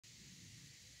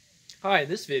Hi, in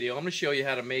this video I'm going to show you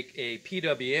how to make a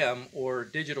PWM or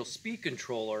digital speed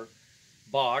controller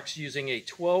box using a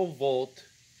 12 volt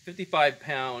 55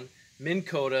 pound Minn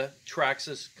Kota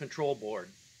Traxxis control board.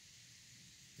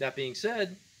 That being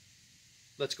said,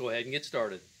 let's go ahead and get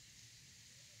started.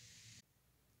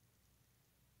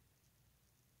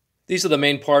 These are the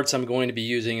main parts I'm going to be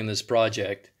using in this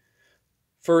project.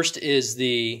 First is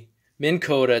the Minn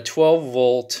Kota 12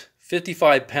 volt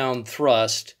 55 pound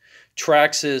thrust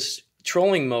Traxxis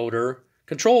trolling motor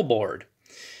control board,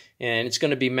 and it's going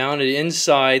to be mounted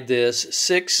inside this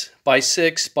 6 by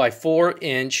 6 by 4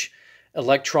 inch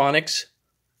electronics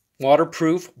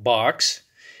waterproof box,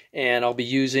 and I'll be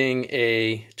using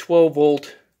a 12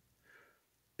 volt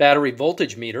battery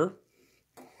voltage meter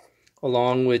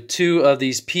along with 2 of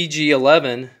these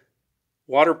PG11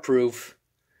 waterproof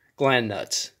gland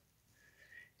nuts,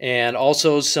 and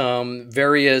also some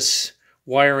various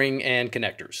wiring and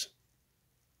connectors.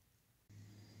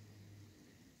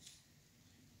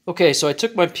 Okay, so I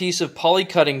took my piece of poly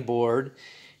cutting board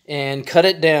and cut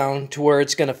it down to where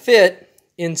it's going to fit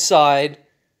inside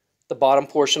the bottom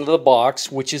portion of the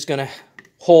box, which is going to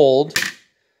hold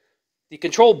the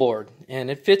control board.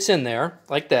 And it fits in there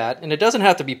like that. And it doesn't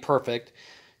have to be perfect,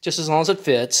 just as long as it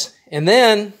fits. And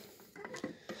then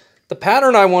the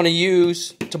pattern I want to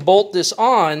use to bolt this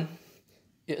on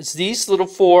is these little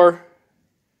 4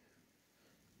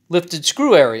 lifted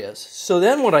screw areas. So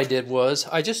then what I did was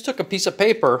I just took a piece of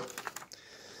paper,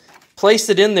 placed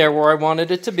it in there where I wanted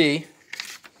it to be,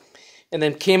 and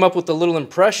then came up with the little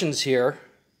impressions here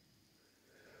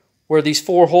where these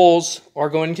 4 holes are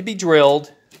going to be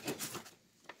drilled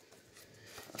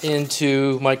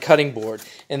into my cutting board.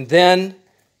 And then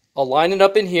I'll line it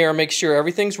up in here, make sure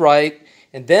everything's right,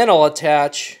 and then I'll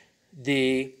attach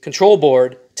the control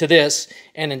board to this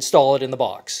and install it in the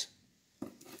box.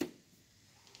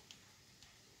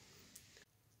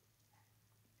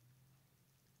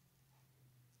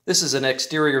 This is an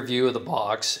exterior view of the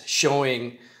box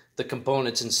showing the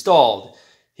components installed.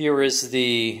 Here is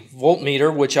the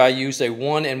voltmeter, which I used a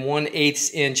 1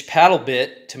 1/8 inch paddle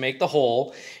bit to make the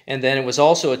hole, and then it was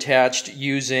also attached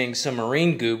using some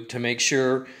marine goop to make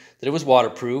sure that it was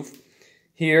waterproof.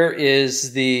 Here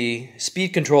is the speed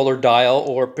controller dial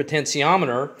or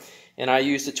potentiometer, and I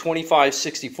used a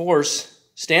 25/64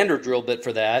 standard drill bit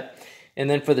for that. And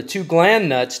then for the 2 gland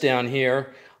nuts down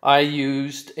here, I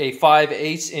used a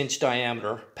 5/8 inch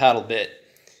diameter paddle bit.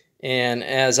 And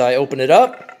as I open it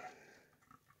up,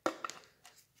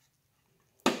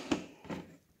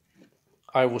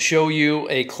 I will show you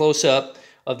a close-up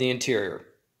of the interior.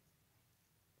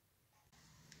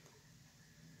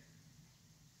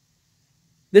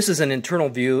 This is an internal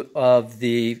view of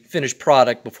the finished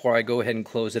product before I go ahead and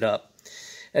close it up.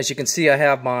 As you can see, I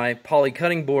have my poly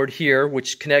cutting board here,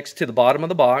 which connects to the bottom of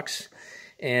the box,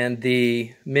 and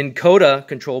the Minn Kota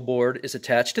control board is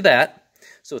attached to that,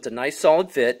 so it's a nice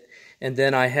solid fit. And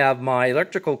then I have my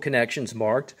electrical connections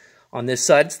marked. On this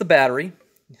side it's the battery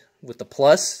with the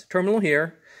plus terminal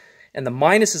here, and the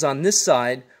minus is on this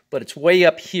side, but it's way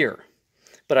up here.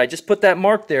 But I just put that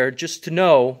mark there just to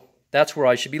know that's where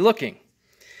I should be looking.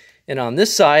 And on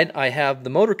this side I have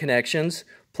the motor connections,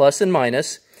 plus and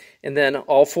minus, and then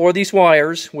all 4 of these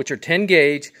wires, which are 10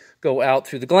 gauge, go out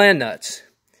through the gland nuts.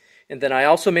 And then I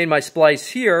also made my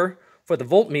splice here for the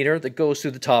voltmeter that goes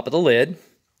through the top of the lid.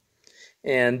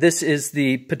 And this is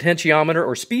the potentiometer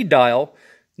or speed dial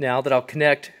now that I'll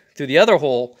connect through the other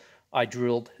hole I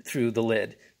drilled through the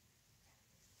lid.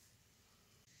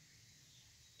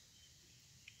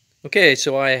 Okay,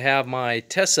 so I have my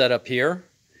test setup here.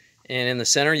 And in the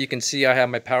center you can see I have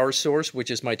my power source,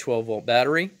 which is my 12 volt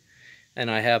battery.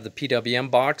 And I have the PWM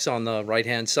box on the right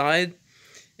hand side.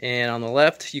 And on the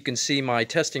left you can see my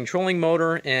testing trolling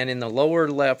motor, and in the lower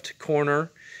left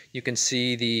corner you can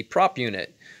see the prop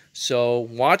unit. So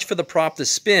watch for the prop to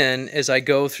spin as I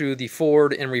go through the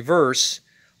forward and reverse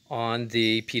on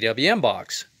the PWM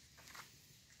box.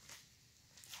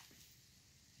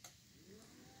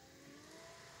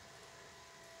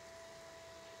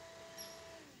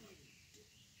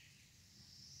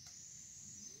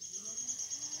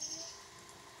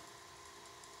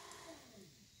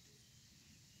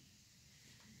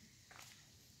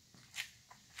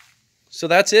 So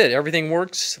that's it. Everything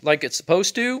works like it's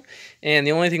supposed to, and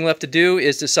the only thing left to do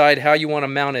is decide how you want to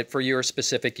mount it for your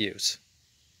specific use.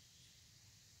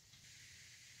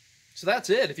 So that's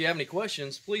it. If you have any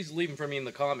questions, please leave them for me in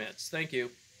the comments. Thank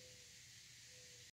you.